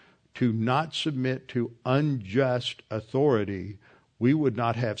behavior to not submit to unjust authority, we would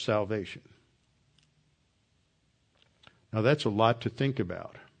not have salvation. Now that's a lot to think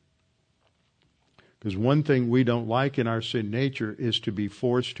about. Because one thing we don't like in our sin nature is to be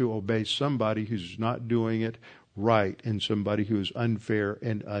forced to obey somebody who's not doing it right and somebody who is unfair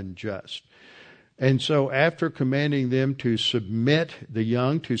and unjust. And so after commanding them to submit, the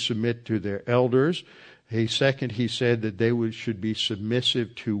young to submit to their elders, he said that they should be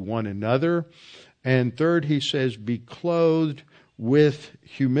submissive to one another. And third, he says, be clothed with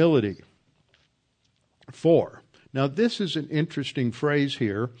humility. for. Now, this is an interesting phrase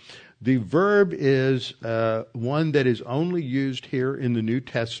here. The verb is one that is only used here in the New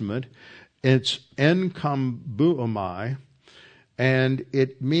Testament. It's enkambuomai, and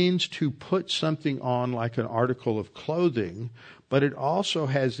it means to put something on like an article of clothing, but it also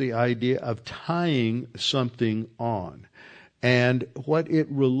has the idea of tying something on. And what it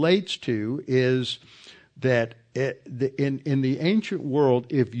relates to is that in the ancient world,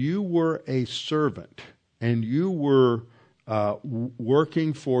 if you were a servant and you were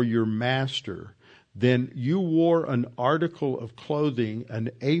working for your master, then you wore an article of clothing, an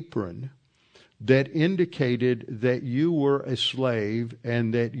apron, that indicated that you were a slave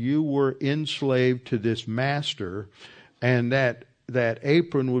and that you were enslaved to this master, and that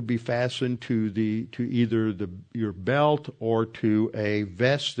apron would be fastened to either your belt or to a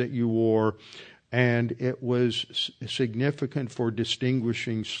vest that you wore, and it was significant for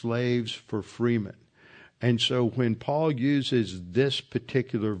distinguishing slaves for freemen. And so when Paul uses this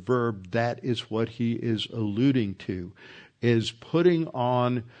particular verb, that is what he is alluding to, is putting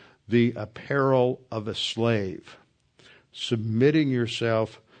on the apparel of a slave, submitting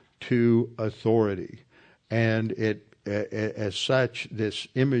yourself to authority. And as such, this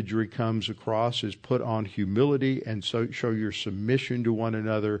imagery comes across as put on humility and so show your submission to one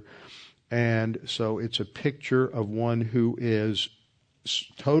another. And so it's a picture of one who is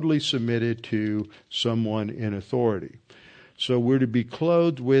totally submitted to someone in authority. So we're to be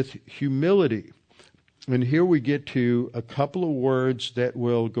clothed with humility. And here we get to a couple of words that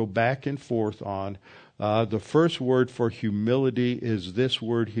we'll go back and forth on. The first word for humility is this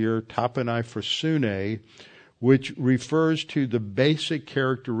word here, tapanai, which refers to the basic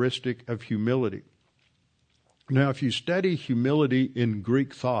characteristic of humility. Now, if you study humility in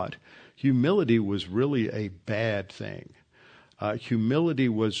Greek thought, humility was really a bad thing. Humility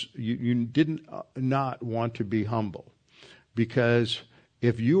was, you didn't not want to be humble, because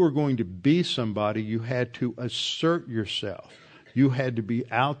if you were going to be somebody, you had to assert yourself. You had to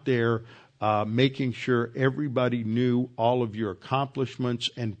be out there making sure everybody knew all of your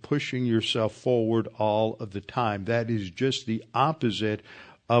accomplishments and pushing yourself forward all of the time. That is just the opposite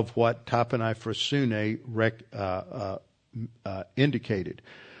of what tapanai phrosyne indicated.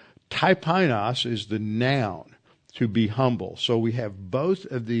 Taipinos is the noun, to be humble. So we have both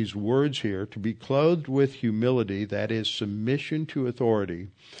of these words here, to be clothed with humility, that is submission to authority,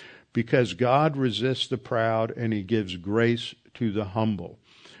 because God resists the proud and he gives grace to the humble.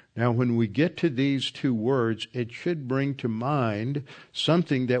 Now, when we get to these two words, it should bring to mind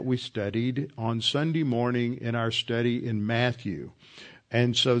something that we studied on Sunday morning in our study in Matthew.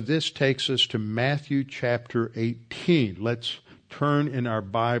 And so this takes us to Matthew chapter 18. Let's turn in our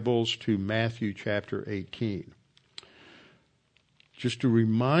Bibles to Matthew chapter 18. Just to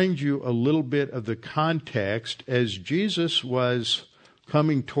remind you a little bit of the context, as Jesus was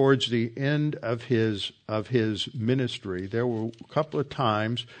coming towards the end of his ministry, there were a couple of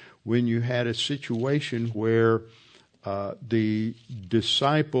times when you had a situation where the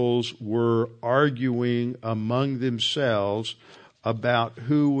disciples were arguing among themselves about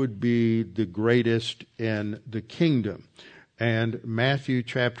who would be the greatest in the kingdom. And Matthew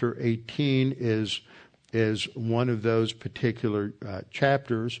chapter 18 is one of those particular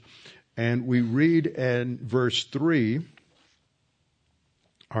chapters. And we read in verse 4,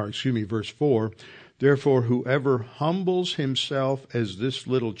 therefore whoever humbles himself as this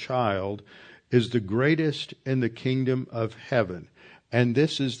little child is the greatest in the kingdom of heaven. And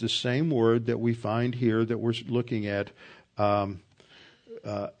this is the same word that we find here that we're looking at,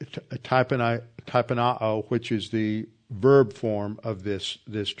 taipanao, which is the verb form of this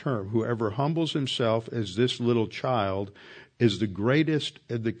term. Whoever humbles himself as this little child is the greatest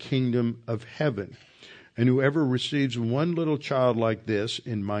in the kingdom of heaven. And whoever receives one little child like this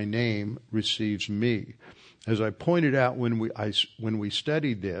in my name receives me. As I pointed out when we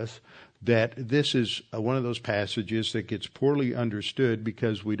studied this, that this is one of those passages that gets poorly understood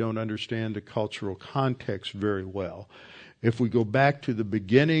because we don't understand the cultural context very well. If we go back to the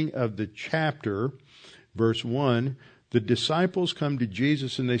beginning of the chapter, verse 1, the disciples come to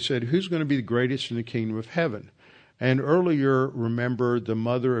Jesus and they said, who's going to be the greatest in the kingdom of heaven? And earlier, remember, the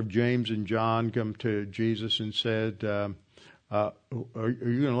mother of James and John come to Jesus and said, are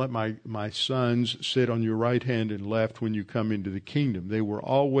you going to let my sons sit on your right hand and left when you come into the kingdom? They were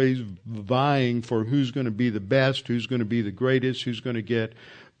always vying for who's going to be the best, who's going to be the greatest, who's going to get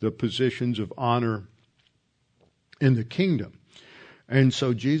the positions of honor in the kingdom. And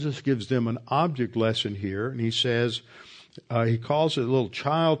so Jesus gives them an object lesson here, and he says, he calls a little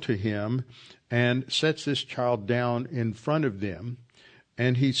child to him and sets this child down in front of them.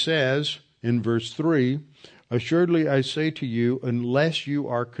 And he says, in verse 3, assuredly I say to you, unless you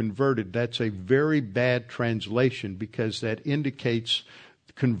are converted. That's a very bad translation because that indicates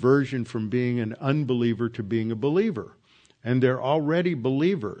conversion from being an unbeliever to being a believer. And they're already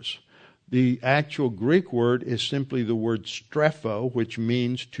believers. The actual Greek word is simply the word strepho, which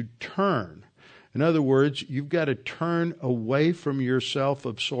means to turn. In other words, you've got to turn away from your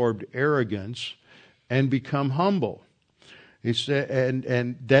self-absorbed arrogance and become humble.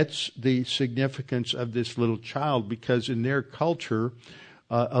 And that's the significance of this little child, because in their culture,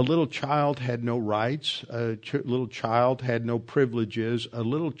 a little child had no rights, a little child had no privileges, a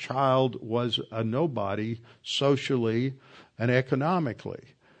little child was a nobody socially and economically.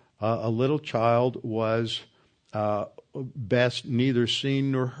 A little child was best neither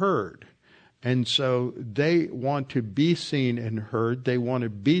seen nor heard. And so they want to be seen and heard. They want to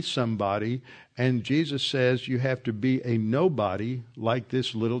be somebody. And Jesus says you have to be a nobody like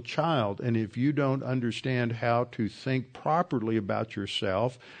this little child. And if you don't understand how to think properly about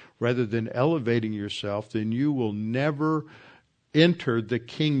yourself rather than elevating yourself, then you will never enter the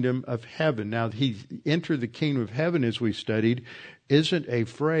kingdom of heaven. Now, enter the kingdom of heaven, as we studied, isn't a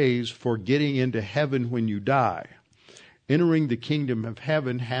phrase for getting into heaven when you die. Entering the kingdom of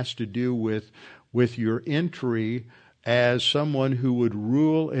heaven has to do with your entry as someone who would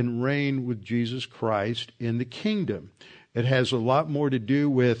rule and reign with Jesus Christ in the kingdom. It has a lot more to do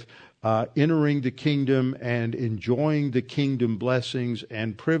with entering the kingdom and enjoying the kingdom blessings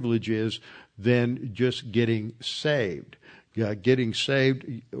and privileges than just getting saved. Getting saved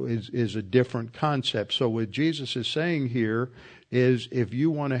is a different concept. So what Jesus is saying here is if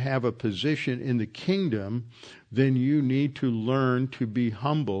you want to have a position in the kingdom, then you need to learn to be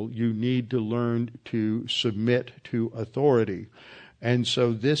humble. You need to learn to submit to authority. And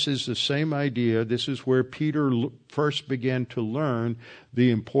so this is the same idea. This is where Peter first began to learn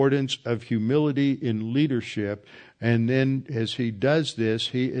the importance of humility in leadership. And then as he does this,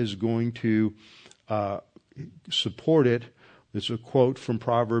 he is going to support it. This is a quote from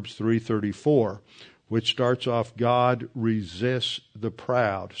Proverbs 3:34, which starts off, God resists the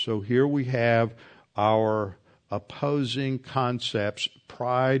proud. So here we have our opposing concepts,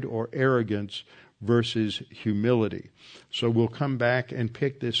 pride or arrogance versus humility. So we'll come back and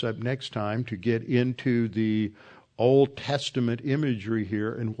pick this up next time to get into the Old Testament imagery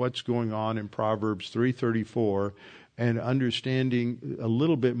here and what's going on in Proverbs 3:34 and understanding a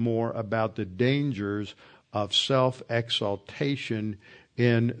little bit more about the dangers of self-exaltation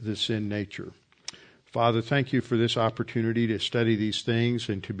in the sin nature. Father, thank you for this opportunity to study these things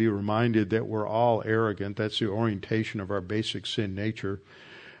and to be reminded that we're all arrogant. That's the orientation of our basic sin nature.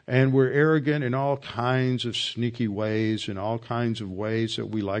 And we're arrogant in all kinds of sneaky ways and all kinds of ways that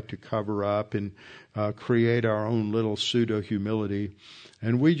we like to cover up and create our own little pseudo-humility.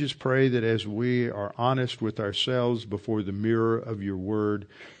 And we just pray that as we are honest with ourselves before the mirror of your word,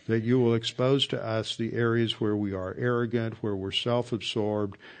 that you will expose to us the areas where we are arrogant, where we're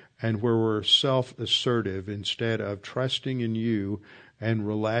self-absorbed, and where we're self-assertive instead of trusting in you and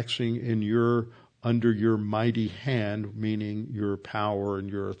relaxing in under your mighty hand, meaning your power and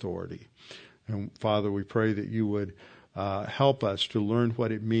your authority. And Father, we pray that you would help us to learn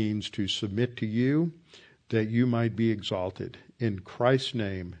what it means to submit to you, that you might be exalted. In Christ's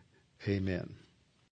name, amen.